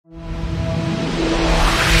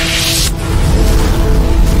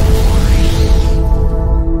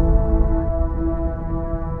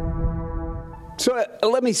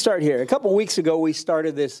Let me start here. A couple weeks ago, we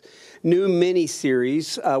started this new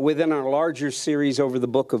mini-series within our larger series over the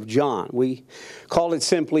book of John. We called it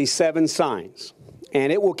simply 7 Signs,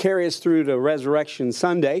 and it will carry us through to Resurrection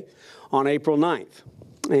Sunday on April 9th.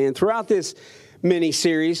 And throughout this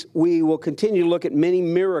mini-series, we will continue to look at many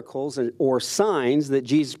miracles or signs that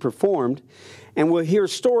Jesus performed, and we'll hear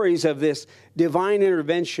stories of this divine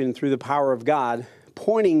intervention through the power of God,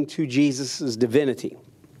 pointing to Jesus' divinity.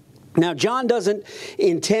 Now, John doesn't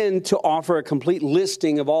intend to offer a complete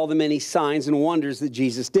listing of all the many signs and wonders that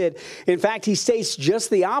Jesus did. In fact, he states just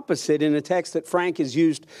the opposite in a text that Frank has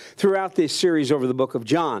used throughout this series over the book of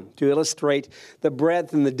John to illustrate the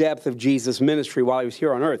breadth and the depth of Jesus' ministry while he was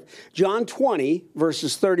here on earth. John 20,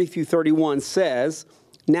 verses 30 through 31 says,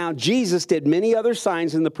 "Now Jesus did many other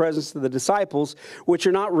signs in the presence of the disciples, which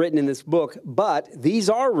are not written in this book, but these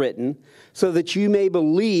are written so that you may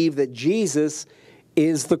believe that Jesus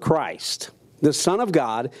is the Christ, the Son of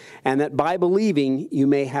God, and that by believing you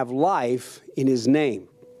may have life in his name."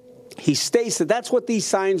 He states that that's what these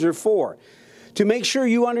signs are for, to make sure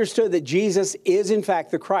you understood that Jesus is in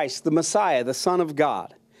fact the Christ, the Messiah, the Son of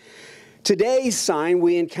God. Today's sign,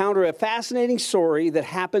 we encounter a fascinating story that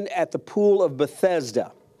happened at the Pool of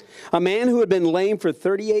Bethesda. A man who had been lame for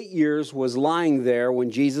 38 years was lying there when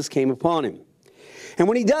Jesus came upon him. And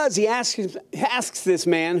when he does, he asks this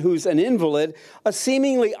man, who's an invalid, a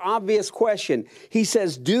seemingly obvious question. He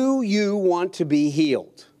says, "Do you want to be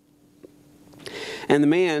healed?" And the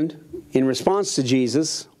man, in response to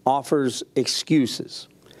Jesus, offers excuses.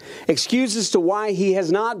 Excuses to why he has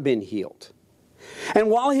not been healed. And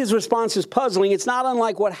while his response is puzzling, it's not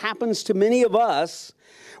unlike what happens to many of us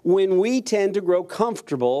when we tend to grow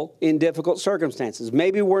comfortable in difficult circumstances.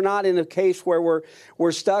 Maybe we're not in a case where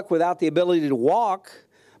we're stuck without the ability to walk,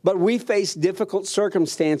 but we face difficult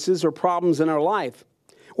circumstances or problems in our life.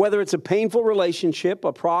 Whether it's a painful relationship,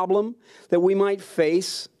 a problem that we might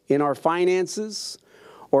face in our finances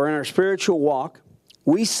or in our spiritual walk,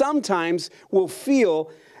 we sometimes will feel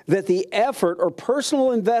that the effort or personal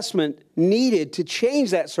investment needed to change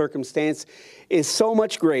that circumstance is so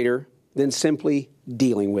much greater than simply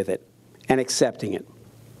dealing with it and accepting it.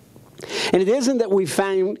 And it isn't that we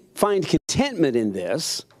find contentment in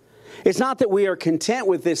this. It's not that we are content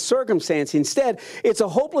with this circumstance. Instead, it's a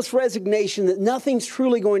hopeless resignation that nothing's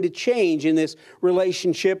truly going to change in this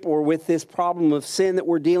relationship or with this problem of sin that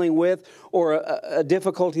we're dealing with or a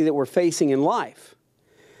difficulty that we're facing in life.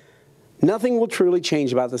 Nothing will truly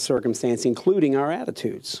change about the circumstance, including our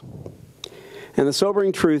attitudes. And the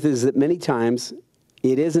sobering truth is that many times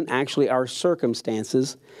it isn't actually our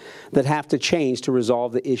circumstances that have to change to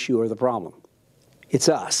resolve the issue or the problem. It's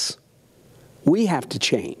us. We have to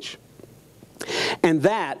change. And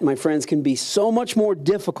that, my friends, can be so much more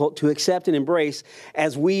difficult to accept and embrace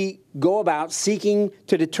as we go about seeking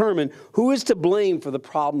to determine who is to blame for the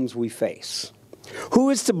problems we face. Who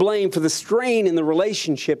is to blame for the strain in the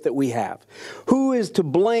relationship that we have? Who is to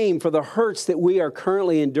blame for the hurts that we are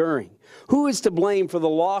currently enduring? Who is to blame for the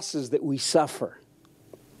losses that we suffer?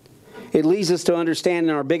 It leads us to understand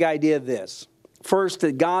in our big idea this. First,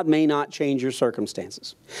 that God may not change your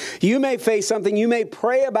circumstances. You may face something, you may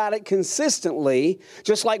pray about it consistently,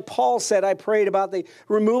 just like Paul said, I prayed about the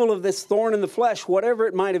removal of this thorn in the flesh, whatever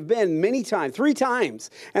it might have been, many times, 3 times.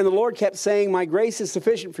 And the Lord kept saying, my grace is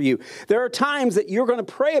sufficient for you. There are times that you're going to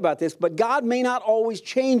pray about this, but God may not always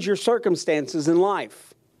change your circumstances in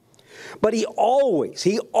life. But He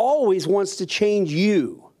always wants to change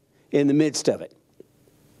you in the midst of it.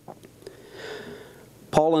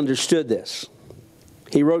 Paul understood this.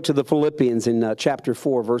 He wrote to the Philippians in chapter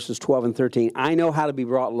 4, verses 12 and 13, I know how to be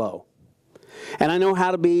brought low, and I know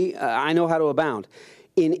how to abound.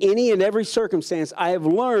 In any and every circumstance, I have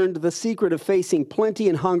learned the secret of facing plenty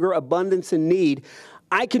and hunger, abundance and need.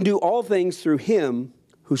 I can do all things through Him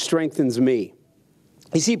who strengthens me.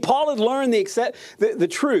 You see, Paul had learned the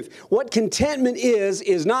truth. What contentment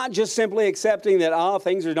is not just simply accepting that,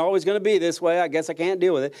 things are always going to be this way, I guess I can't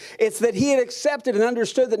deal with it. It's that he had accepted and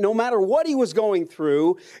understood that no matter what he was going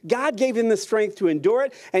through, God gave him the strength to endure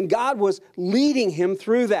it, and God was leading him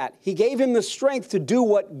through that. He gave him the strength to do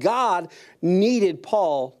what God needed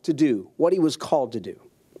Paul to do, what he was called to do.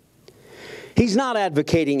 He's not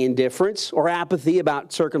advocating indifference or apathy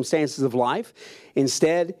about circumstances of life.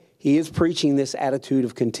 Instead, he is preaching this attitude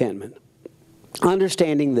of contentment,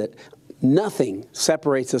 understanding that nothing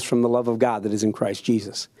separates us from the love of God that is in Christ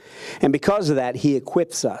Jesus. And because of that, He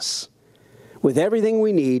equips us with everything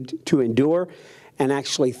we need to endure and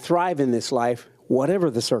actually thrive in this life,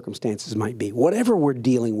 whatever the circumstances might be, whatever we're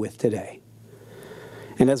dealing with today.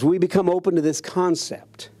 And as we become open to this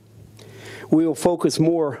concept, We will focus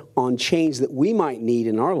more on change that we might need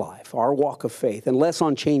in our life, our walk of faith, and less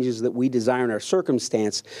on changes that we desire in our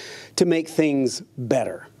circumstance to make things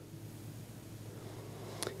better.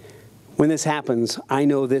 When this happens, I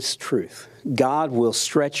know this truth. God will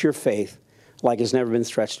stretch your faith like it's never been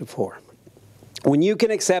stretched before. When you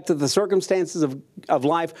can accept that the circumstances of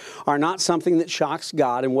life are not something that shocks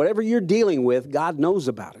God, and whatever you're dealing with, God knows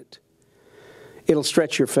about it, it'll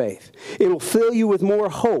stretch your faith. It'll fill you with more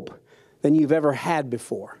hope than you've ever had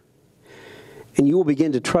before. And you will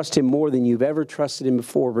begin to trust Him more than you've ever trusted Him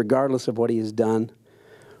before, regardless of what He has done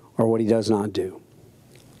or what He does not do.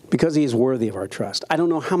 Because He is worthy of our trust. I don't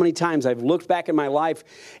know how many times I've looked back in my life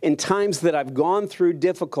in times that I've gone through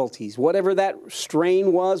difficulties, whatever that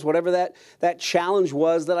strain was, whatever that challenge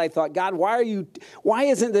was, that I thought, God, why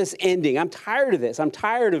isn't this ending? I'm tired of this. I'm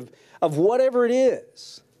tired of whatever it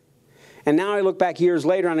is. And now I look back years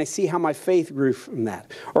later and I see how my faith grew from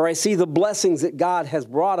that. Or I see the blessings that God has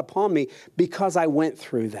brought upon me because I went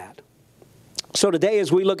through that. So today,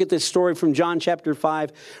 as we look at this story from John chapter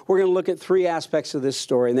 5, we're going to look at three aspects of this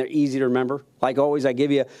story, and they're easy to remember. Like always, I give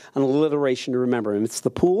you an alliteration to remember, and it's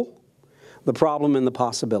the pool, the problem, and the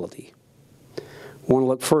possibility. I want to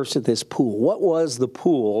look first at this pool. What was the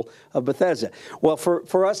Pool of Bethesda? Well,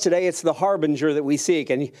 for us today, it's the harbinger that we seek,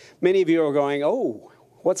 and many of you are going, oh,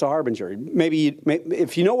 what's a harbinger? Maybe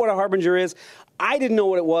if you know what a harbinger is, I didn't know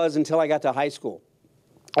what it was until I got to high school.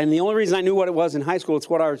 And the only reason I knew what it was in high school, it's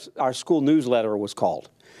what our school newsletter was called.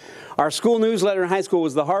 Our school newsletter in high school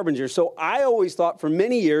was the Harbinger. So I always thought for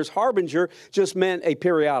many years, Harbinger just meant a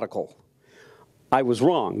periodical. I was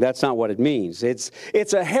wrong. That's not what it means. It's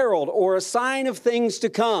a herald or a sign of things to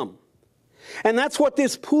come. And that's what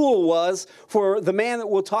this pool was for the man that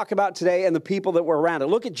we'll talk about today and the people that were around it.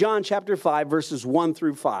 Look at John chapter 5, verses 1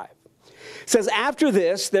 through 5. It says, after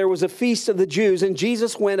this, there was a feast of the Jews, and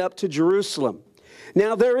Jesus went up to Jerusalem.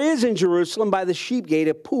 Now there is in Jerusalem by the sheep gate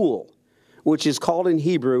a pool, which is called in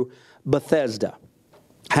Hebrew Bethesda,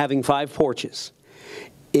 having 5 porches.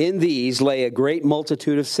 In these lay a great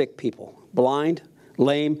multitude of sick people, blind,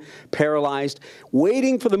 lame, paralyzed,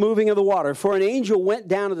 waiting for the moving of the water. For an angel went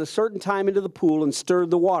down at a certain time into the pool and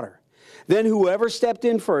stirred the water. Then whoever stepped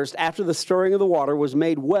in first after the stirring of the water was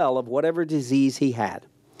made well of whatever disease he had.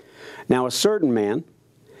 Now a certain man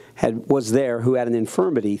was there who had an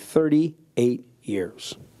infirmity 38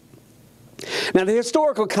 years. Now, the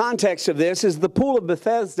historical context of this is the Pool of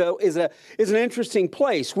Bethesda is an interesting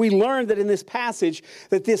place. We learned that in this passage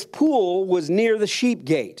that this pool was near the sheep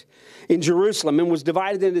gate in Jerusalem and was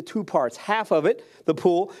divided into 2 parts. Half of it, the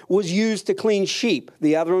pool, was used to clean sheep.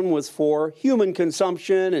 The other one was for human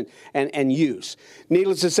consumption and use.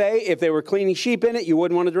 Needless to say, if they were cleaning sheep in it, you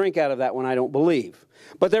wouldn't want to drink out of that one, I don't believe.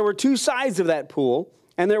 But there were 2 sides of that pool,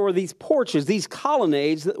 and there were these porches, these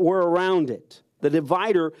colonnades that were around it. The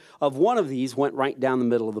divider of one of these went right down the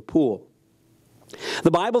middle of the pool. The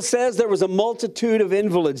Bible says there was a multitude of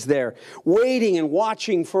invalids there, waiting and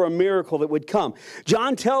watching for a miracle that would come.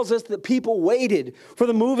 John tells us that people waited for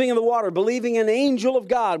the moving of the water, believing an angel of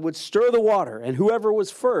God would stir the water, and whoever was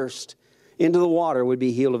first into the water would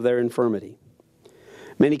be healed of their infirmity.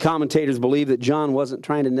 Many commentators believe that John wasn't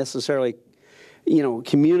trying to necessarily,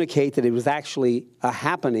 communicate that it was actually a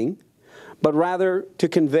happening, but rather to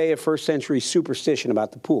convey a first century superstition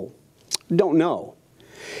about the pool. Don't know.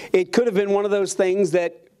 It could have been one of those things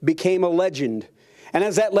that became a legend. And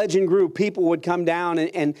as that legend grew, people would come down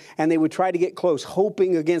and they would try to get close,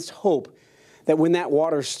 hoping against hope that when that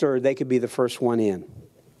water stirred, they could be the first one in.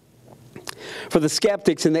 For the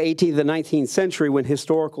skeptics in the 18th and 19th century, when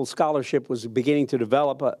historical scholarship was beginning to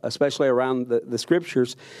develop, especially around the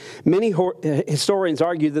Scriptures, many historians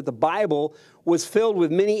argued that the Bible was filled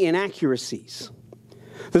with many inaccuracies.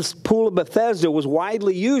 This Pool of Bethesda was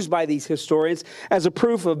widely used by these historians as a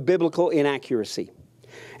proof of biblical inaccuracy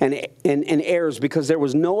and errors, because there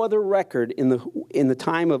was no other record in the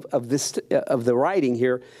time of the writing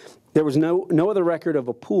here. There was no other record of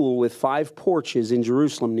a pool with 5 porches in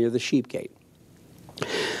Jerusalem near the sheep gate.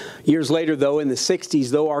 Years later, though, in the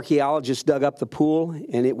 60s, archaeologists dug up the pool,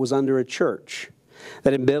 and it was under a church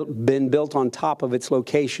that had been built on top of its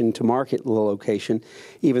location to market the location,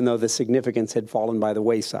 even though the significance had fallen by the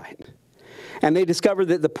wayside. And they discovered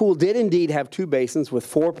that the pool did indeed have 2 basins with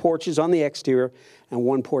 4 porches on the exterior and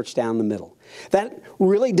 1 porch down the middle. That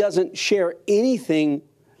really doesn't share anything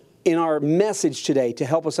in our message today to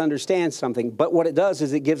help us understand something, but what it does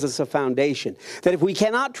is it gives us a foundation. That if we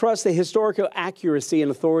cannot trust the historical accuracy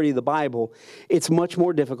and authority of the Bible, it's much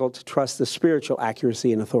more difficult to trust the spiritual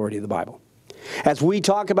accuracy and authority of the Bible. As we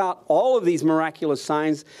talk about all of these miraculous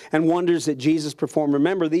signs and wonders that Jesus performed,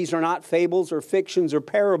 remember, these are not fables or fictions or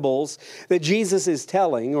parables that Jesus is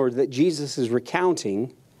telling or that Jesus is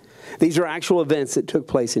recounting. These are actual events that took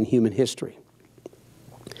place in human history.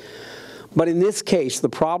 But in this case, the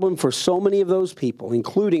problem for so many of those people,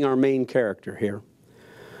 including our main character here,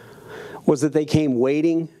 was that they came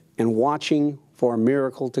waiting and watching for a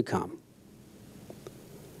miracle to come.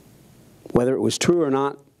 Whether it was true or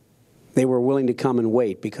not, they were willing to come and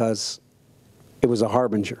wait because it was a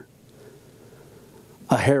harbinger,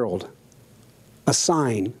 a herald, a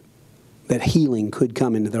sign that healing could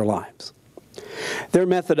come into their lives. Their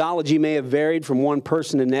methodology may have varied from one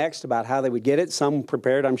person to next about how they would get it. Some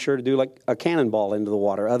prepared, I'm sure, to do like a cannonball into the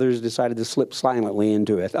water. Others decided to slip silently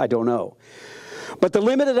into it. I don't know. But the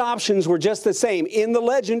limited options were just the same. In the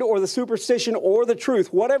legend or the superstition or the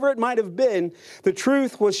truth, whatever it might have been, the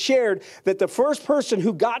truth was shared that the first person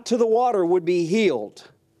who got to the water would be healed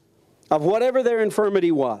of whatever their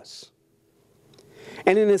infirmity was.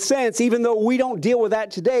 And in a sense, even though we don't deal with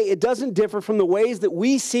that today, it doesn't differ from the ways that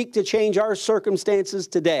we seek to change our circumstances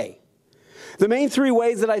today. The main three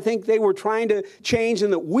ways that I think they were trying to change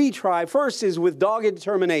and that we try, first is with dogged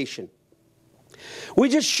determination. We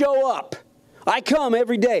just show up. I come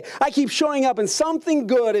every day. I keep showing up, and something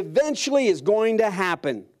good eventually is going to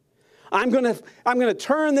happen. I'm going to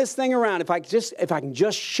turn this thing around if I can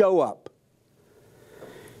just show up.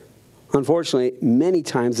 Unfortunately, many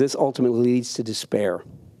times this ultimately leads to despair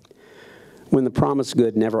when the promised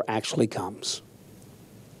good never actually comes,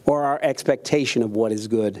 or our expectation of what is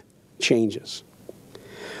good changes.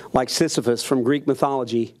 Like Sisyphus from Greek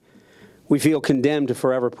mythology, we feel condemned to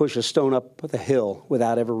forever push a stone up the hill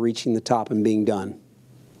without ever reaching the top and being done.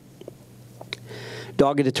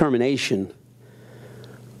 Dogged determination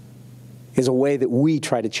is a way that we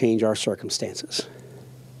try to change our circumstances.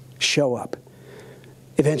 Show up.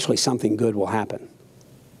 Eventually something good will happen.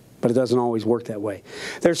 But it doesn't always work that way.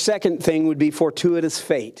 Their second thing would be fortuitous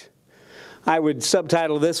fate. I would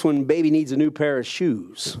subtitle this one, Baby Needs a New Pair of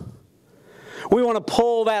Shoes. We want to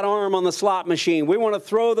pull that arm on the slot machine. We want to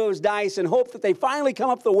throw those dice and hope that they finally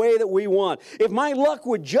come up the way that we want. If my luck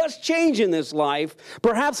would just change in this life,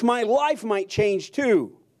 perhaps my life might change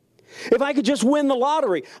too. If I could just win the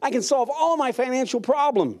lottery, I can solve all my financial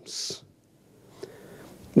problems.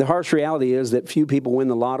 The harsh reality is that few people win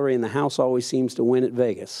the lottery, and the house always seems to win at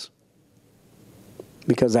Vegas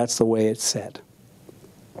because that's the way it's set.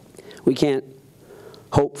 We can't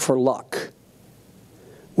hope for luck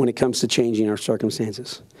when it comes to changing our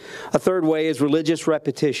circumstances. A third way is religious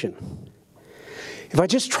repetition. If I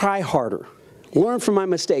just try harder, learn from my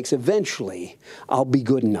mistakes, eventually I'll be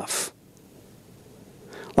good enough.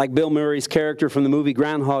 Like Bill Murray's character from the movie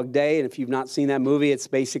Groundhog Day, and if you've not seen that movie, it's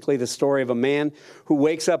basically the story of a man who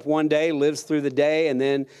wakes up one day, lives through the day, and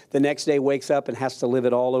then the next day wakes up and has to live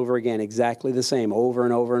it all over again, exactly the same, over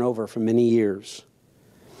and over and over for many years.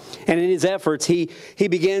 And in his efforts, he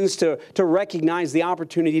begins to recognize the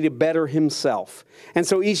opportunity to better himself. And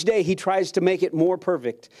so each day he tries to make it more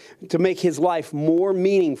perfect, to make his life more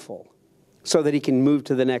meaningful so that he can move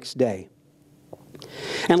to the next day.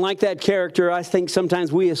 And like that character, I think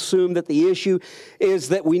sometimes we assume that the issue is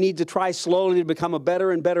that we need to try slowly to become a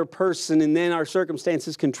better and better person, and then our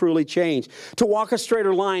circumstances can truly change. To walk a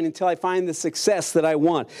straighter line until I find the success that I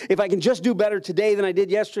want. If I can just do better today than I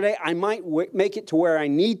did yesterday, I might make it to where I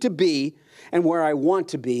need to be and where I want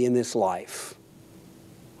to be in this life.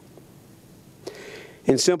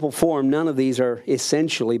 In simple form, none of these are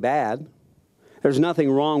essentially bad. There's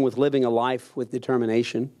nothing wrong with living a life with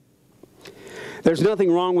determination. There's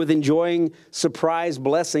nothing wrong with enjoying surprise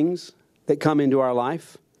blessings that come into our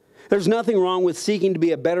life. There's nothing wrong with seeking to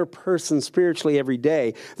be a better person spiritually every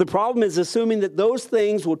day. The problem is assuming that those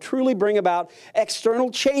things will truly bring about external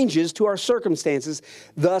changes to our circumstances,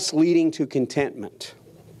 thus leading to contentment.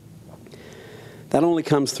 That only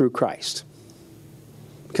comes through Christ.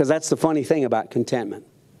 Because that's the funny thing about contentment.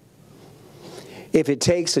 If it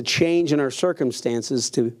takes a change in our circumstances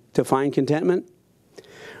to find contentment,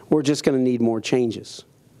 we're just going to need more changes.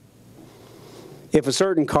 If a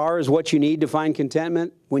certain car is what you need to find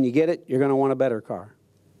contentment, when you get it, you're going to want a better car.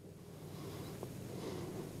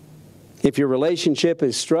 If your relationship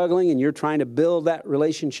is struggling and you're trying to build that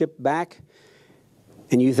relationship back,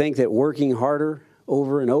 and you think that working harder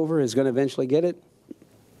over and over is going to eventually get it,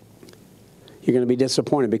 you're going to be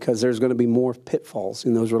disappointed because there's going to be more pitfalls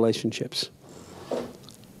in those relationships.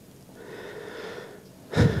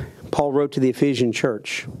 Paul wrote to the Ephesian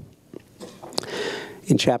church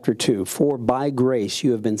in chapter 2, "For by grace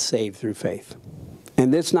you have been saved through faith.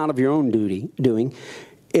 And this not of your own doing,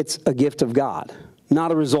 it's a gift of God,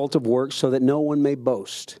 not a result of works, so that no one may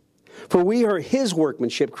boast. For we are his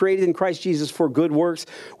workmanship, created in Christ Jesus for good works,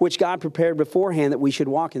 which God prepared beforehand that we should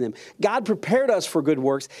walk in them. God prepared us for good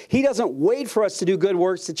works. He doesn't wait for us to do good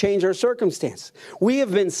works to change our circumstance. We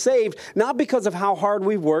have been saved not because of how hard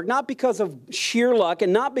we've worked, not because of sheer luck,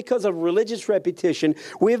 and not because of religious repetition.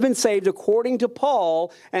 We have been saved according to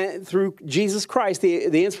Paul and through Jesus Christ,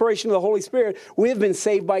 the inspiration of the Holy Spirit. We have been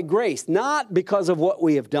saved by grace, not because of what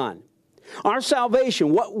we have done. Our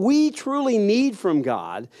salvation, what we truly need from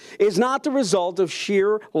God, is not the result of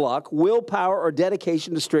sheer luck, willpower, or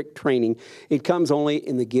dedication to strict training. It comes only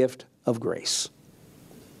in the gift of grace.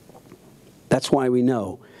 That's why we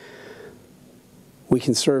know we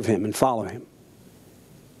can serve him and follow him.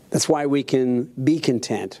 That's why we can be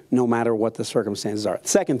content no matter what the circumstances are.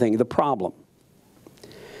 Second thing, the problem.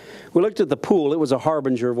 We looked at the pool. It was a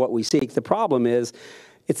harbinger of what we seek. The problem is,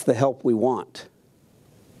 it's the help we want.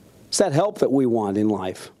 It's that help that we want in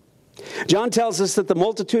life. John tells us that the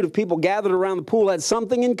multitude of people gathered around the pool had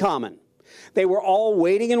something in common. They were all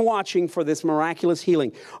waiting and watching for this miraculous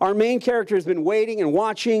healing. Our main character has been waiting and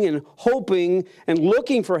watching and hoping and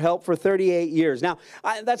looking for help for 38 years. Now,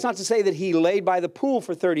 that's not to say that he laid by the pool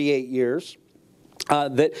for 38 years.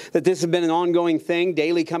 That this has been an ongoing thing,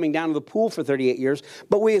 daily coming down to the pool for 38 years.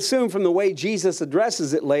 But we assume from the way Jesus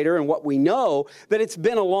addresses it later and what we know that it's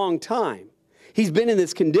been a long time. He's been in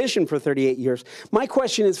this condition for 38 years. My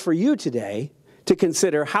question is for you today to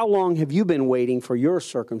consider, how long have you been waiting for your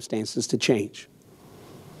circumstances to change?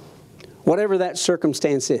 Whatever that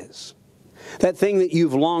circumstance is, that thing that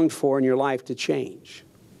you've longed for in your life to change.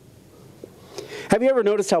 Have you ever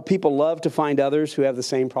noticed how people love to find others who have the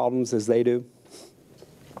same problems as they do?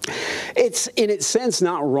 It's, in its sense,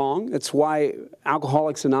 not wrong. That's why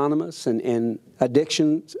Alcoholics Anonymous and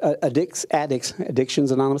Addictions Anonymous,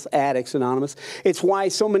 Addicts Anonymous. It's why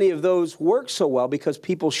so many of those work so well, because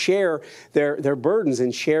people share their burdens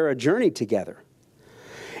and share a journey together.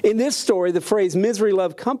 In this story, the phrase misery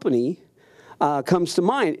love company comes to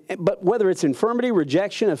mind. But whether it's infirmity,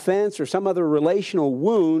 rejection, offense, or some other relational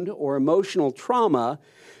wound or emotional trauma,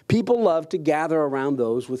 people love to gather around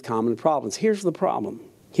those with common problems. Here's the problem.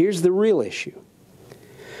 Here's the real issue.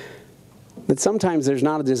 That sometimes there's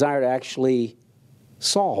not a desire to actually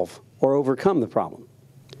solve or overcome the problem.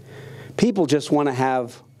 People just want to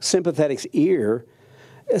have sympathetic ears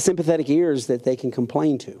that they can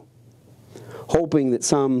complain to, hoping that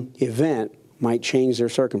some event might change their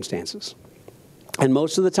circumstances. And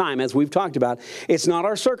most of the time, as we've talked about, it's not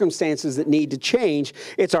our circumstances that need to change.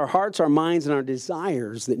 It's our hearts, our minds, and our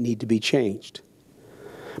desires that need to be changed.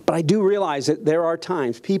 But I do realize that there are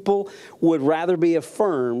times people would rather be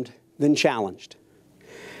affirmed than challenged.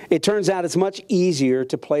 It turns out it's much easier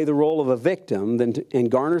to play the role of a victim and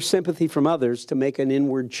garner sympathy from others to make an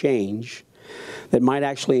inward change that might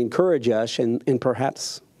actually encourage us and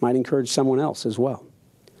perhaps might encourage someone else as well.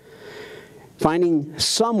 Finding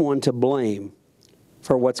someone to blame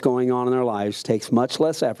for what's going on in their lives takes much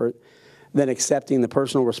less effort than accepting the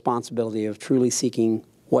personal responsibility of truly seeking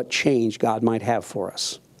what change God might have for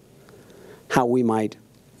us, how we might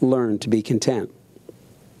learn to be content.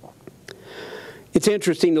 It's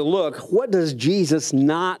interesting to look, what does Jesus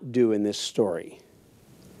not do in this story?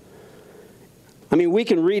 I mean, we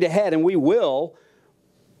can read ahead, and we will,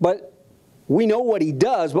 but we know what he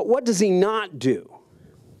does, but what does he not do?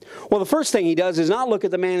 Well, the first thing he does is not look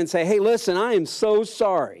at the man and say, hey, listen, I am so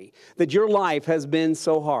sorry that your life has been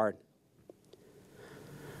so hard.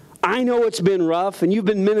 I know it's been rough, and you've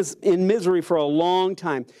been in misery for a long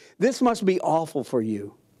time. This must be awful for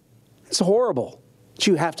you. It's horrible that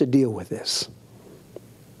you have to deal with this.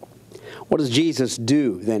 What does Jesus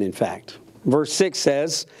do then, in fact? Verse 6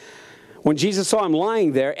 says, when Jesus saw him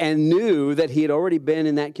lying there and knew that he had already been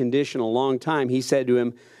in that condition a long time, he said to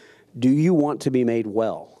him, do you want to be made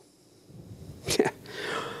well?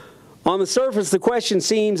 On the surface, the question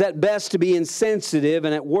seems at best to be insensitive,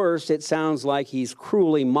 and at worst, it sounds like he's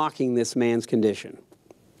cruelly mocking this man's condition.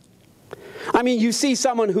 I mean, you see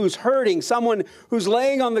someone who's hurting, someone who's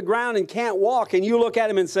laying on the ground and can't walk, and you look at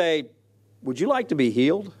him and say, would you like to be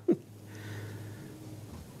healed?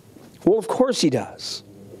 Well, of course he does.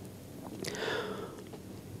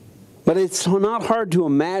 But it's not hard to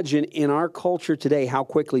imagine in our culture today how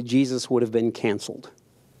quickly Jesus would have been canceled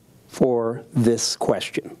for this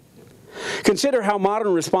question. Consider how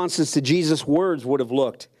modern responses to Jesus' words would have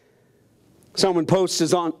looked. Someone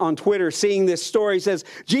posts on Twitter, seeing this story, says,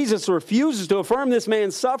 Jesus refuses to affirm this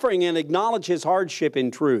man's suffering and acknowledge his hardship in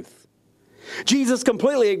truth. Jesus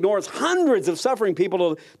completely ignores hundreds of suffering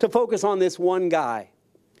people to focus on this one guy.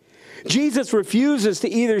 Jesus refuses to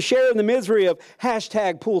either share in the misery of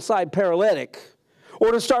hashtag poolside paralytic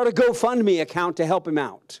or to start a GoFundMe account to help him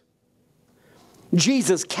out.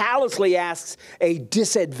 Jesus callously asks a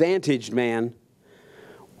disadvantaged man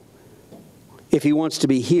if he wants to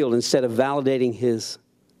be healed instead of validating his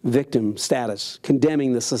victim status,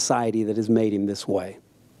 condemning the society that has made him this way.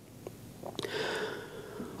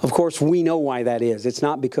 Of course, we know why that is. It's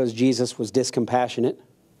not because Jesus was discompassionate.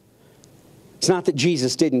 It's not that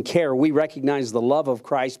Jesus didn't care. We recognize the love of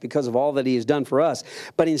Christ because of all that he has done for us.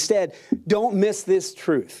 But instead, don't miss this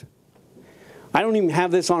truth. I don't even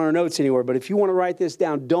have this on our notes anywhere, but if you want to write this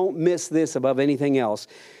down, don't miss this above anything else.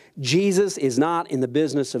 Jesus is not in the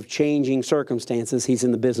business of changing circumstances. He's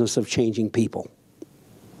in the business of changing people.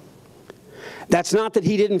 That's not that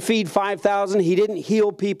he didn't feed 5,000, he didn't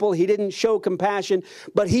heal people, he didn't show compassion,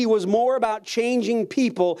 but he was more about changing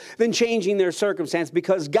people than changing their circumstance,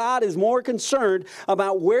 because God is more concerned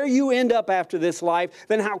about where you end up after this life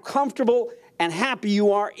than how comfortable and happy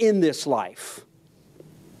you are in this life.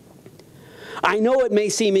 I know it may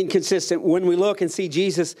seem inconsistent when we look and see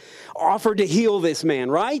Jesus offered to heal this man,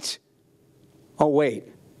 right? Oh, wait.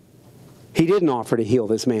 He didn't offer to heal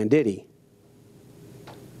this man, did he?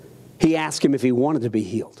 He asked him if he wanted to be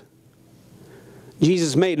healed.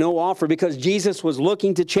 Jesus made no offer because Jesus was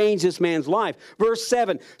looking to change this man's life. Verse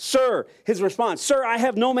 7, Sir, his response, Sir, I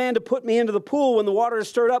have no man to put me into the pool when the water is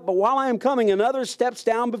stirred up, but while I am coming, another steps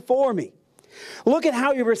down before me. Look at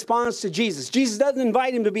how he responds to Jesus. Jesus doesn't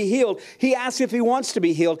invite him to be healed. He asks if he wants to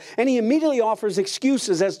be healed, and he immediately offers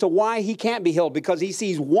excuses as to why he can't be healed, because he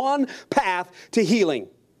sees one path to healing.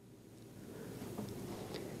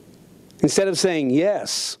 Instead of saying,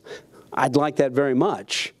 yes, I'd like that very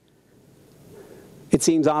much, it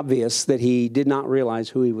seems obvious that he did not realize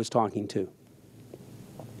who he was talking to.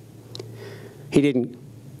 He didn't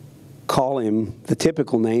call him the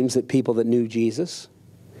typical names that people that knew Jesus.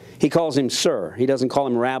 He calls him Sir. He doesn't call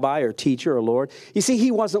him Rabbi or Teacher or Lord. You see,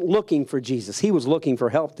 he wasn't looking for Jesus. He was looking for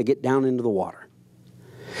help to get down into the water.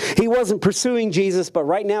 He wasn't pursuing Jesus, but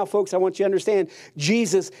right now, folks, I want you to understand,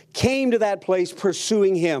 Jesus came to that place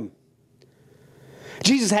pursuing him.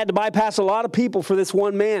 Jesus had to bypass a lot of people for this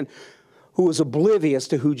one man who was oblivious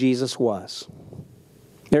to who Jesus was.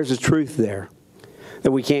 There's a truth there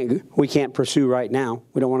that we can't pursue right now.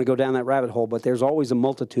 We don't want to go down that rabbit hole, but there's always a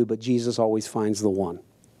multitude, but Jesus always finds the one.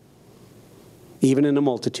 Even in a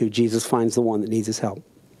multitude, Jesus finds the one that needs his help.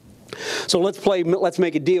 So let's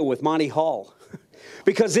make a deal with Monty Hall.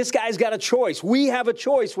 Because this guy's got a choice. We have a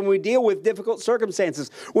choice when we deal with difficult circumstances.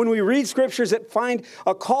 When we read scriptures that find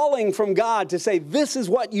a calling from God to say, this is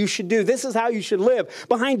what you should do. This is how you should live.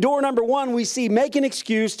 Behind door number 1, we see make an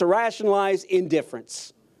excuse to rationalize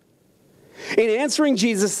indifference. In answering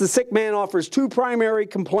Jesus, the sick man offers 2 primary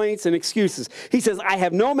complaints and excuses. He says, I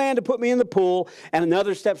have no man to put me in the pool, and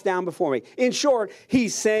another steps down before me. In short,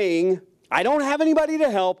 he's saying, I don't have anybody to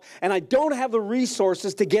help, and I don't have the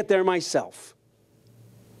resources to get there myself.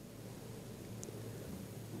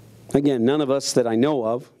 Again, none of us that I know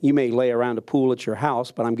of, you may lay around a pool at your house,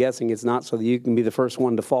 but I'm guessing it's not so that you can be the first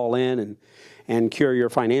one to fall in and cure your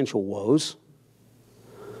financial woes.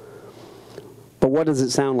 But what does it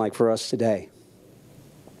sound like for us today?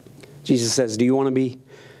 Jesus says, do you want to be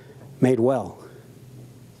made well?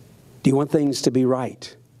 Do you want things to be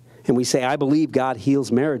right? And we say, I believe God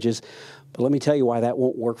heals marriages, but let me tell you why that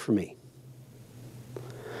won't work for me.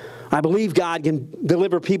 I believe God can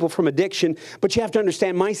deliver people from addiction, but you have to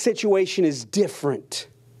understand my situation is different.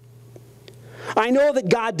 I know that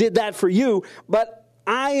God did that for you, but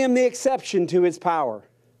I am the exception to his power.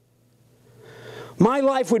 My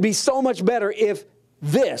life would be so much better if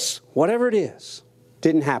this, whatever it is,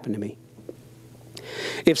 didn't happen to me.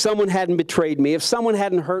 If someone hadn't betrayed me, if someone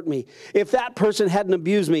hadn't hurt me, if that person hadn't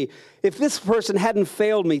abused me, if this person hadn't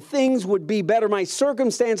failed me, things would be better. My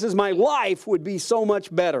circumstances, my life would be so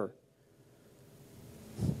much better.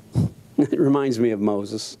 It reminds me of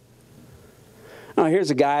Moses. Now,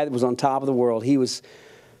 here's a guy that was on top of the world. He was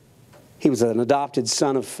an adopted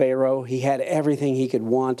son of Pharaoh. He had everything he could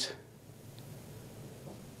want.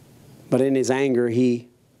 But in his anger, he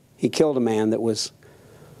killed a man that was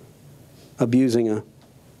abusing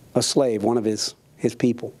a slave, one of his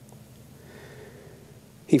people.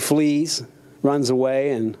 He flees, runs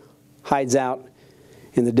away, and hides out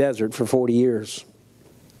in the desert for 40 years.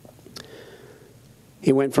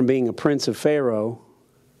 He went from being a prince of Pharaoh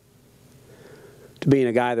to being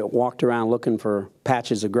a guy that walked around looking for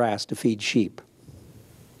patches of grass to feed sheep.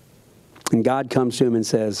 And God comes to him and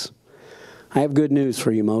says, I have good news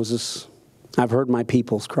for you, Moses. I've heard my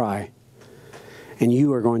people's cry, and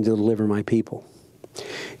you are going to deliver my people.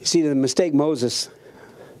 You see, the mistake Moses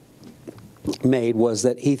made was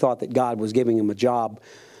that he thought that God was giving him a job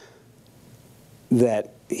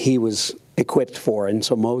that he was equipped for, and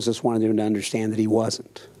so Moses wanted him to understand that he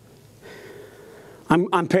wasn't.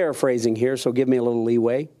 I'm paraphrasing here, so give me a little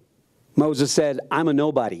leeway. Moses said, I'm a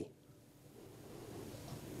nobody.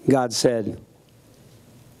 God said,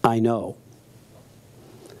 I know,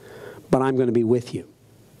 but I'm going to be with you.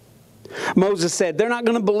 Moses said, they're not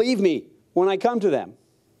going to believe me when I come to them.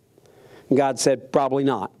 God said, probably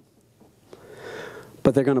not.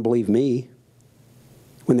 But they're going to believe me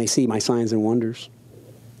when they see my signs and wonders.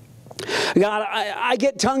 God, I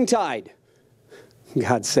get tongue-tied.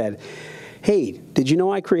 God said, hey, did you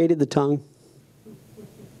know I created the tongue?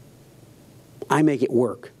 I make it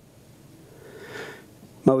work.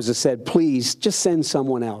 Moses said, please, just send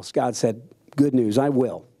someone else. God said, good news, I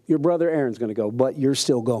will. Your brother Aaron's going to go, but you're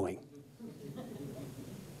still going.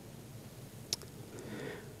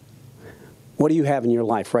 What do you have in your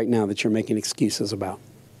life right now that you're making excuses about?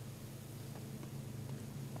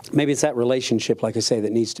 Maybe it's that relationship, like I say,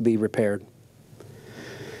 that needs to be repaired.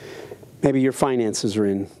 Maybe your finances are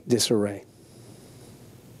in disarray.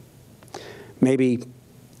 Maybe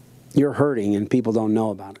you're hurting and people don't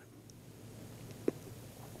know about it.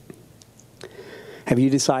 Have you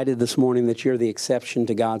decided this morning that you're the exception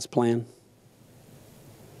to God's plan?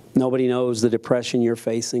 Nobody knows the depression you're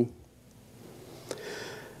facing.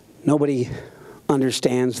 Nobody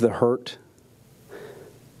understands the hurt.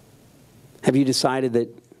 Have you decided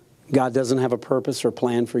that God doesn't have a purpose or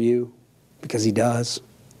plan for you? Because He does.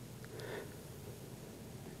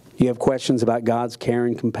 You have questions about God's care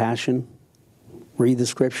and compassion? Read the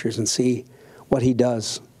Scriptures and see what He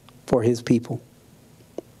does for His people.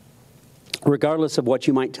 Regardless of what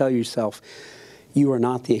you might tell yourself, you are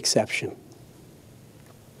not the exception.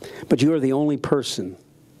 But you are the only person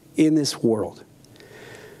in this world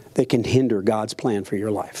that can hinder God's plan for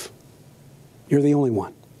your life. You're the only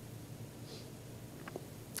one.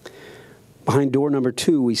 Behind door number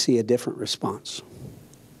 2, we see a different response.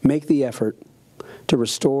 Make the effort to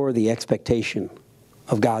restore the expectation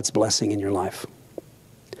of God's blessing in your life.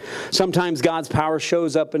 Sometimes God's power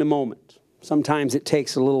shows up in a moment. Sometimes it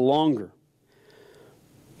takes a little longer.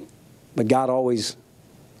 But God always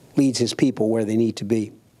leads His people where they need to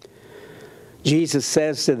be. Jesus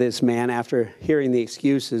says to this man after hearing the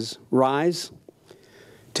excuses, rise,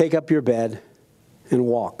 take up your bed, and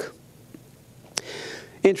walk.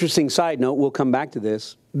 Interesting side note, we'll come back to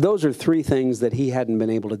this. Those are 3 things that he hadn't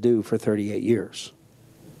been able to do for 38 years.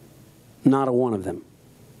 Not a one of them.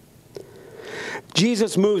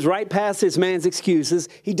 Jesus moves right past this man's excuses.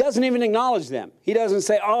 He doesn't even acknowledge them. He doesn't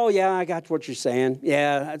say, oh yeah, I got what you're saying.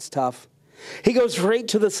 Yeah, that's tough. He goes straight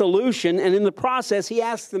to the solution, and in the process, he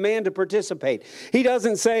asks the man to participate. He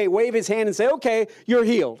doesn't say, wave his hand and say, okay, you're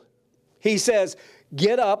healed. He says,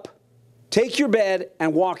 get up, take your bed,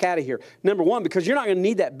 and walk out of here. Number 1, because you're not going to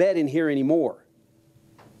need that bed in here anymore.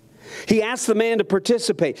 He asks the man to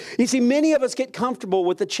participate. You see, many of us get comfortable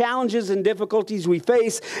with the challenges and difficulties we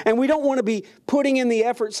face, and we don't want to be putting in the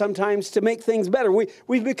effort sometimes to make things better.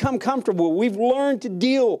 We've become comfortable. We've learned to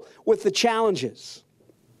deal with the challenges.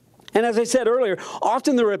 And as I said earlier,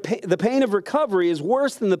 often the pain of recovery is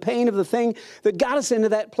worse than the pain of the thing that got us into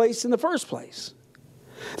that place in the first place.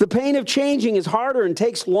 The pain of changing is harder and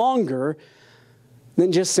takes longer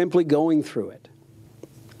than just simply going through it.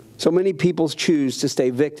 So many people choose to stay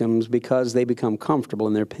victims because they become comfortable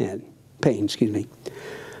in their pain.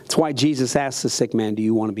 That's why Jesus asked the sick man, do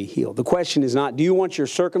you want to be healed? The question is not, do you want your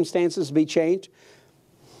circumstances to be changed?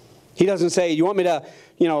 He doesn't say, you want me to,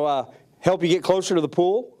 help you get closer to the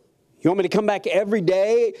pool? You want me to come back every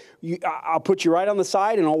day? I'll put you right on the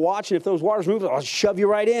side and I'll watch, and if those waters move, I'll shove you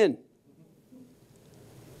right in.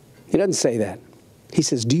 He doesn't say that. He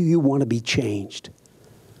says, do you want to be changed?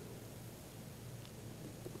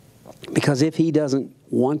 Because if he doesn't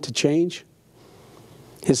want to change,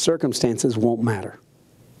 his circumstances won't matter.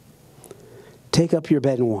 Take up your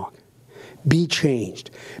bed and walk. Be changed.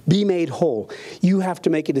 Be made whole. You have to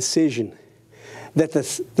make a decision that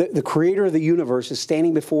the creator of the universe is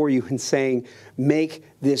standing before you and saying, make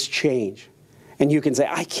this change. And you can say,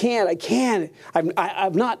 I can't.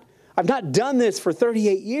 I've not done this for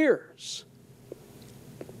 38 years.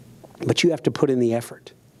 But you have to put in the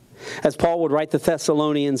effort. As Paul would write the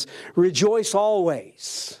Thessalonians, rejoice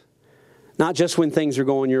always, not just when things are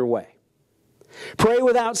going your way. Pray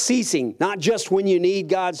without ceasing, not just when you need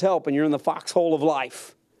God's help and you're in the foxhole of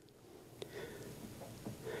life.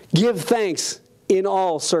 Give thanks in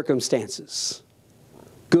all circumstances,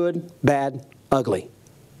 good, bad, ugly.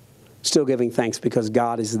 Still giving thanks because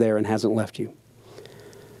God is there and hasn't left you.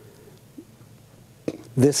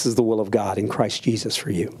 This is the will of God in Christ Jesus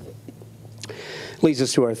for you. Leads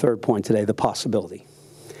us to our third point today, the possibility.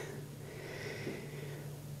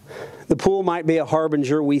 pool might be a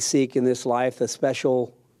harbinger we seek in this life, the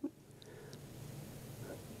special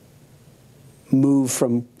move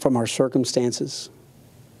from our circumstances.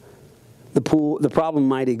 The problem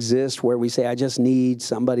might exist where we say, I just need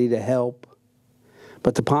somebody to help.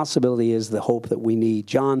 But the possibility is the hope that we need.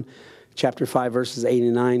 John chapter 5, verses 8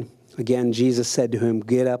 and 9. Again, Jesus said to him,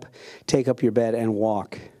 get up, take up your bed, and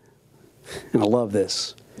walk. And I love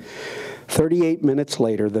this. 38 minutes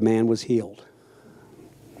later, the man was healed.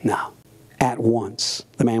 No, at once,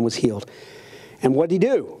 the man was healed. And what did he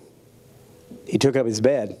do? He took up his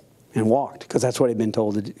bed and walked, because that's what he'd been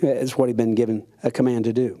told to do. It's what he'd been given a command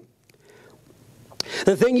to do.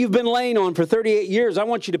 The thing you've been laying on for 38 years, I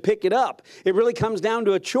want you to pick it up. It really comes down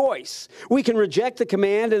to a choice. We can reject the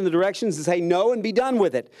command and the directions and say no and be done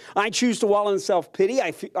with it. I choose to wallow in self-pity.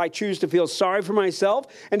 I choose to feel sorry for myself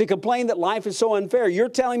and to complain that life is so unfair. You're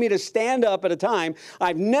telling me to stand up at a time.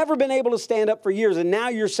 I've never been able to stand up for years, and now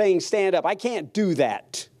you're saying stand up. I can't do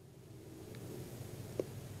that.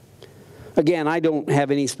 Again, I don't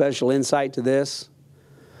have any special insight to this.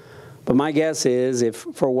 But my guess is if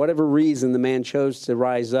for whatever reason the man chose to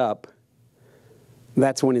rise up,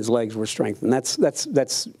 that's when his legs were strengthened. That's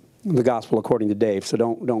the gospel according to Dave, so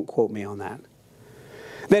don't quote me on that.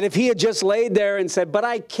 That if he had just laid there and said, but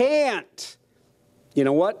I can't, you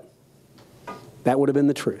know what? That would have been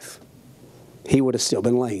the truth. He would have still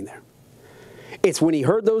been laying there. It's when he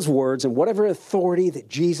heard those words and whatever authority that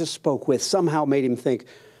Jesus spoke with somehow made him think,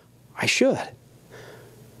 I should.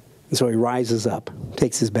 And so he rises up,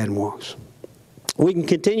 takes his bed and walks. We can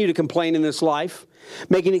continue to complain in this life,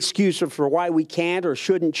 making excuses for why we can't or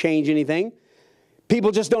shouldn't change anything.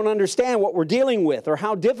 People just don't understand what we're dealing with or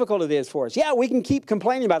how difficult it is for us. Yeah, we can keep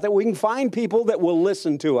complaining about that. We can find people that will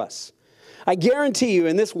listen to us. I guarantee you,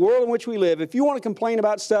 in this world in which we live, if you want to complain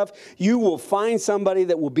about stuff, you will find somebody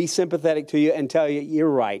that will be sympathetic to you and tell you, you're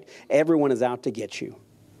right. Everyone is out to get you.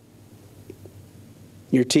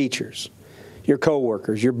 Your teachers, your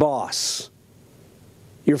coworkers, your boss,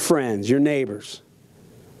 your friends, your neighbors.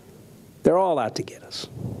 They're all out to get us.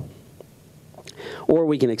 Or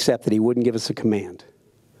we can accept that he wouldn't give us a command.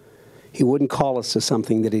 He wouldn't call us to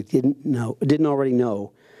something that he didn't already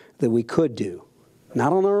know that we could do.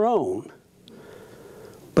 Not on our own,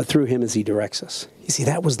 but through him as he directs us. You see,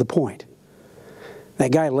 that was the point.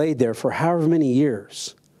 That guy laid there for however many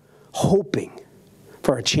years, hoping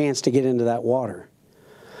for a chance to get into that water.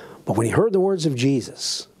 But when he heard the words of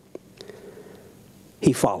Jesus,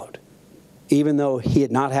 he followed. Even though he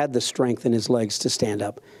had not had the strength in his legs to stand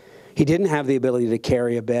up. He didn't have the ability to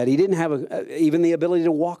carry a bed. He didn't have even the ability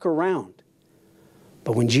to walk around.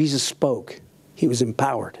 But when Jesus spoke, he was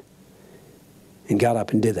empowered and got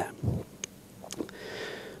up and did that.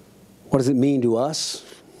 What does it mean to us?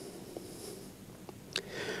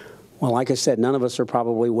 Well, like I said, none of us are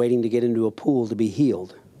probably waiting to get into a pool to be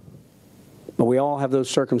healed. But we all have those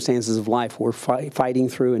circumstances of life we're fighting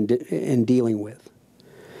through and dealing with.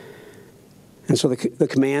 And so the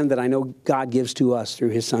command that I know God gives to us through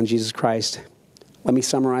his Son, Jesus Christ, let me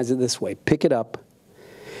summarize it this way. Pick it up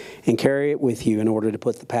and carry it with you in order to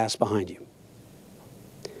put the past behind you.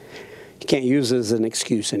 You can't use it as an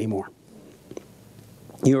excuse anymore.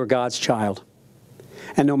 You are God's child.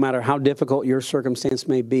 And no matter how difficult your circumstance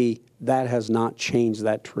may be, that has not changed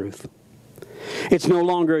that truth. It's no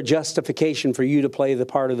longer a justification for you to play the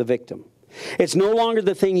part of the victim. It's no longer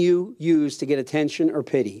the thing you use to get attention or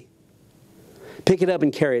pity. Pick it up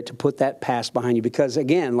and carry it to put that past behind you. Because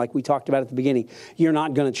again, like we talked about at the beginning, you're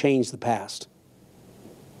not going to change the past.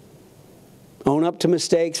 Own up to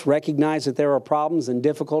mistakes. Recognize that there are problems and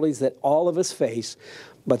difficulties that all of us face,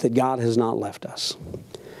 but that God has not left us.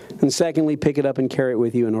 And secondly, pick it up and carry it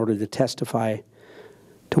with you in order to testify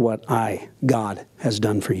to what God has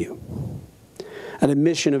done for you. An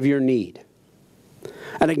admission of your need.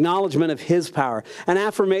 An acknowledgement of his power. An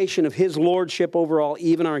affirmation of his lordship over all,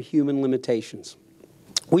 even our human limitations.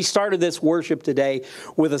 We started this worship today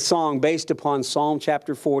with a song based upon Psalm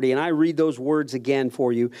chapter 40, and I read those words again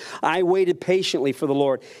for you. I waited patiently for the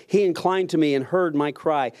Lord. He inclined to me and heard my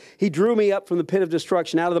cry. He drew me up from the pit of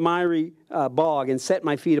destruction, out of the miry bog, and set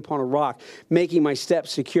my feet upon a rock, making my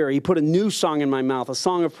steps secure. He put a new song in my mouth, a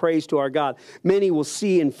song of praise to our God. Many will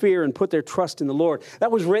see and fear and put their trust in the Lord.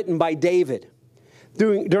 That was written by David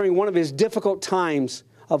during one of his difficult times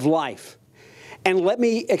of life. And let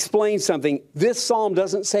me explain something. This psalm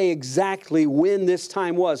doesn't say exactly when this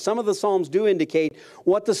time was. Some of the psalms do indicate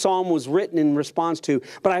what the psalm was written in response to.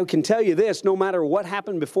 But I can tell you this, no matter what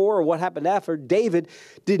happened before or what happened after, David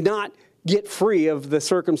did not get free of the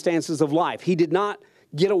circumstances of life. He did not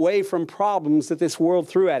get away from problems that this world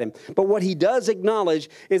threw at him. But what he does acknowledge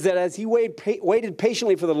is that as he waited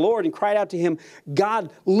patiently for the Lord and cried out to him,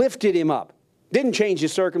 God lifted him up. Didn't change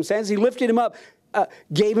his circumstances. He lifted him up,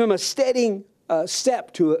 gave him a steadying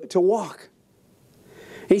step to walk.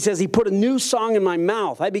 He says, he put a new song in my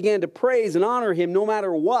mouth. I began to praise and honor him no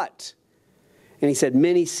matter what. And he said,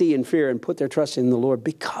 many see and fear and put their trust in the Lord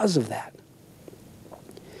because of that.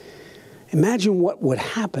 Imagine what would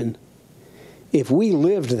happen if we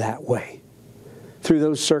lived that way through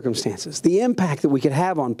those circumstances. The impact that we could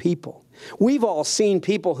have on people. We've all seen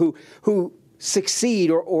people who succeed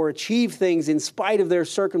or achieve things in spite of their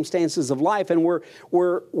circumstances of life, and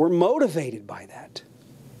we're motivated by that.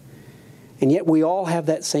 And yet we all have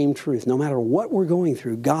that same truth. No matter what we're going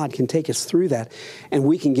through, God can take us through that, and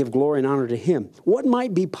we can give glory and honor to Him. What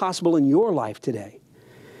might be possible in your life today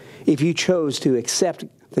if you chose to accept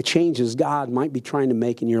the changes God might be trying to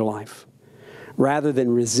make in your life, rather than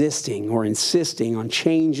resisting or insisting on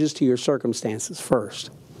changes to your circumstances first?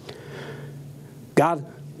 God,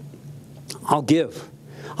 I'll give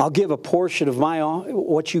a portion of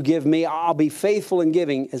what you give me. I'll be faithful in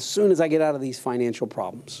giving as soon as I get out of these financial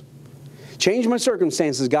problems. Change my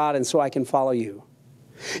circumstances, God, and so I can follow you.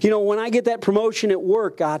 When I get that promotion at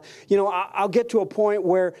work, God, I'll get to a point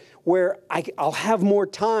where I'll have more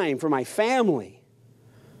time for my family,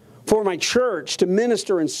 for my church, to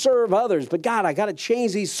minister and serve others. But God, I got to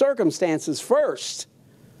change these circumstances first.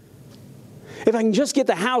 If I can just get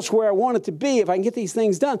the house where I want it to be, if I can get these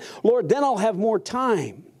things done, Lord, then I'll have more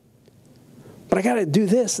time. But I got to do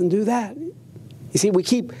this and do that. You see, we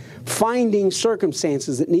keep finding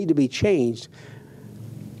circumstances that need to be changed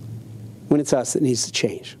when it's us that needs to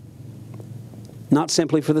change. Not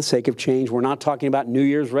simply for the sake of change. We're not talking about New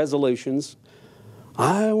Year's resolutions.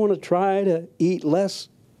 I want to try to eat less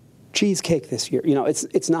cheesecake this year.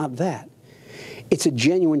 It's not that. It's a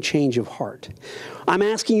genuine change of heart. I'm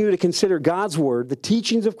asking you to consider God's Word, the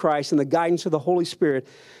teachings of Christ, and the guidance of the Holy Spirit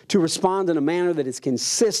to respond in a manner that is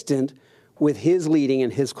consistent with His leading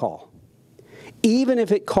and His call. Even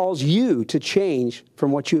if it calls you to change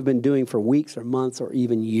from what you've been doing for weeks or months or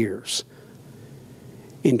even years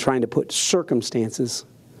in trying to put circumstances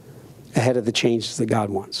ahead of the changes that God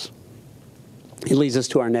wants. It leads us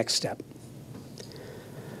to our next step.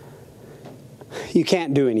 You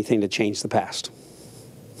can't do anything to change the past.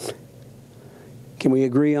 Can we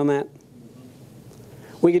agree on that?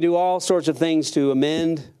 We can do all sorts of things to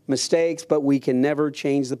amend mistakes, but we can never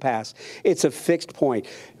change the past. It's a fixed point.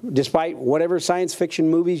 Despite whatever science fiction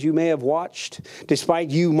movies you may have watched, despite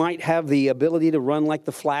you might have the ability to run like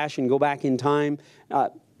the Flash and go back in time,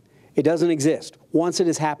 it doesn't exist. Once it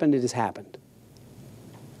has happened, it has happened.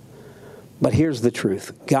 But here's the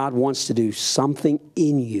truth. God wants to do something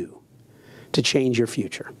in you to change your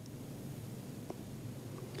future.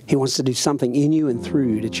 He wants to do something in you and through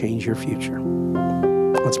you to change your future.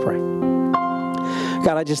 Let's pray.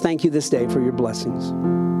 God, I just thank you this day for your blessings.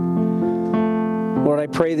 Lord, I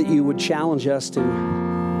pray that you would challenge us to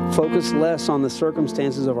focus less on the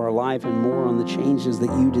circumstances of our life and more on the changes that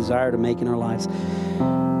you desire to make in our lives.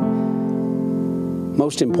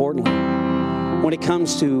 Most importantly, when it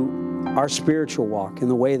comes to our spiritual walk and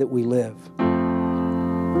the way that we live.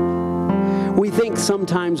 We think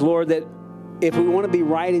sometimes, Lord, that if we want to be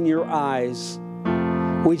right in your eyes,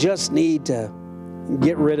 we just need to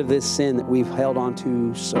get rid of this sin that we've held on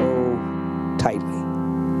to so tightly.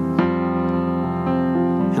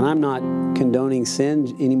 And I'm not condoning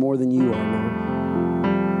sin any more than you are,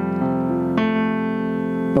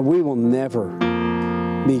 Lord. But we will never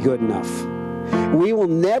be good enough. We will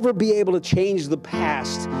never be able to change the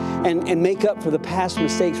past and make up for the past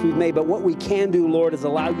mistakes we've made. But what we can do, Lord, is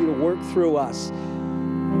allow you to work through us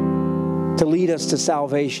to lead us to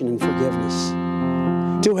salvation and forgiveness,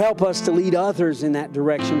 to help us to lead others in that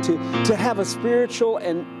direction, to have a spiritual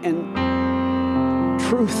and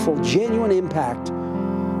truthful, genuine impact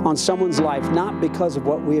on someone's life, not because of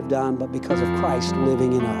what we have done, but because of Christ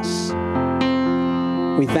living in us.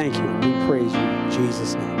 We thank you and we praise you in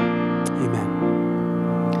Jesus' name. Amen.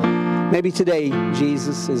 Maybe today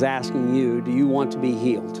Jesus is asking you, do you want to be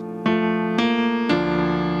healed?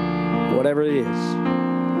 Whatever it is.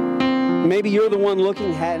 Maybe you're the one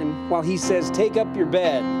looking at him while he says, take up your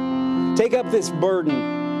bed. Take up this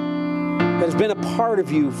burden that has been a part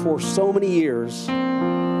of you for so many years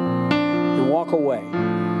and walk away.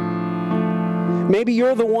 Maybe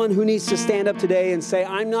you're the one who needs to stand up today and say,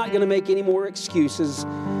 I'm not going to make any more excuses.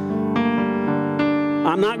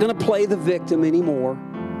 I'm not going to play the victim anymore.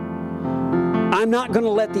 I'm not going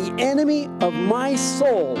to let the enemy of my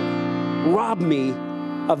soul rob me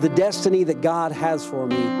of the destiny that God has for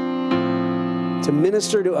me to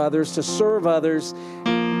minister to others, to serve others,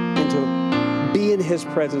 and to be in His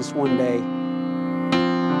presence one day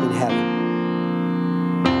in heaven.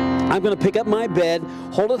 I'm going to pick up my bed,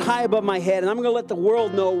 hold it high above my head, and I'm going to let the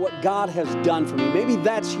world know what God has done for me. Maybe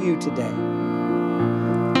that's you today.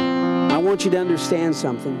 I want you to understand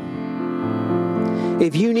something.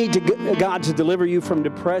 If you need God to deliver you from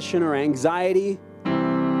depression or anxiety,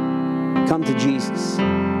 come to Jesus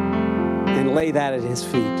and lay that at His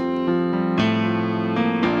feet.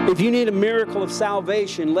 If you need a miracle of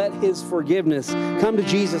salvation, let His forgiveness. Come to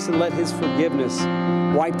Jesus and let His forgiveness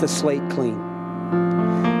wipe the slate clean.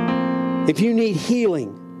 If you need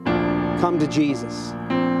healing, come to Jesus.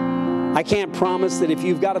 I can't promise that if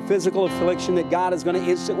you've got a physical affliction that God is going to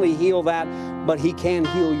instantly heal that, but He can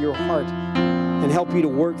heal your heart and help you to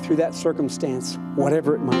work through that circumstance,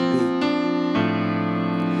 whatever it might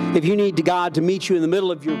be. If you need God to meet you in the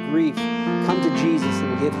middle of your grief, come to Jesus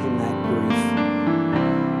and give Him that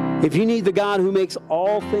grief. If you need the God who makes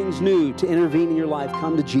all things new to intervene in your life,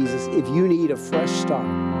 come to Jesus. If you need a fresh start,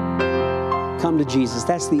 come to Jesus.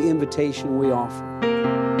 That's the invitation we offer.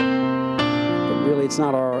 But really, it's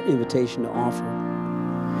not our invitation to offer.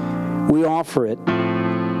 We offer it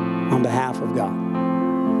on behalf of God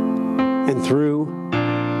and through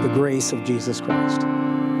the grace of Jesus Christ.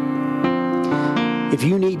 If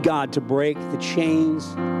you need God to break the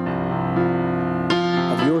chains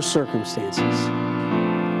of your circumstances,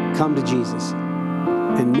 come to Jesus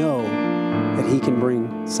and know that He can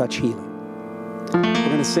bring such healing. We're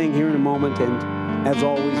going to sing here in a moment, and as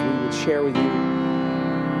always, we would share with you.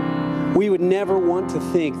 We would never want to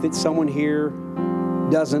think that someone here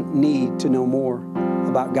doesn't need to know more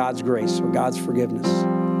about God's grace or God's forgiveness.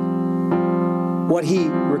 What He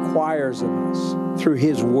requires of us through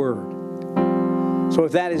His Word. So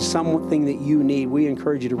if that is something that you need, we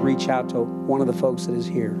encourage you to reach out to one of the folks that is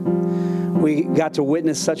here. We got to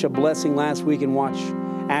witness such a blessing last week and watch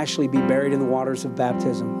Ashley be buried in the waters of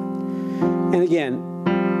baptism. And again,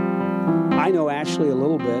 I know Ashley a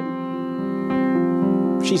little bit.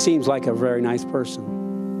 She seems like a very nice person.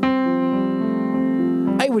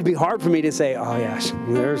 It would be hard for me to say, oh yeah,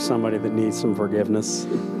 there's somebody that needs some forgiveness.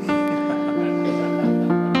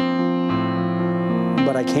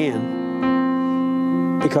 But I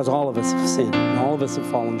can, because all of us have sinned, and all of us have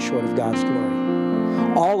fallen short of God's glory.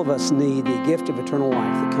 All of us need the gift of eternal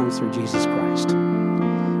life that comes through Jesus Christ.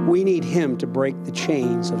 We need Him to break the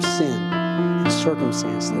chains of sin and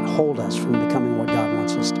circumstance that hold us from becoming what God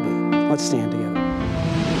wants us to be. Let's stand together.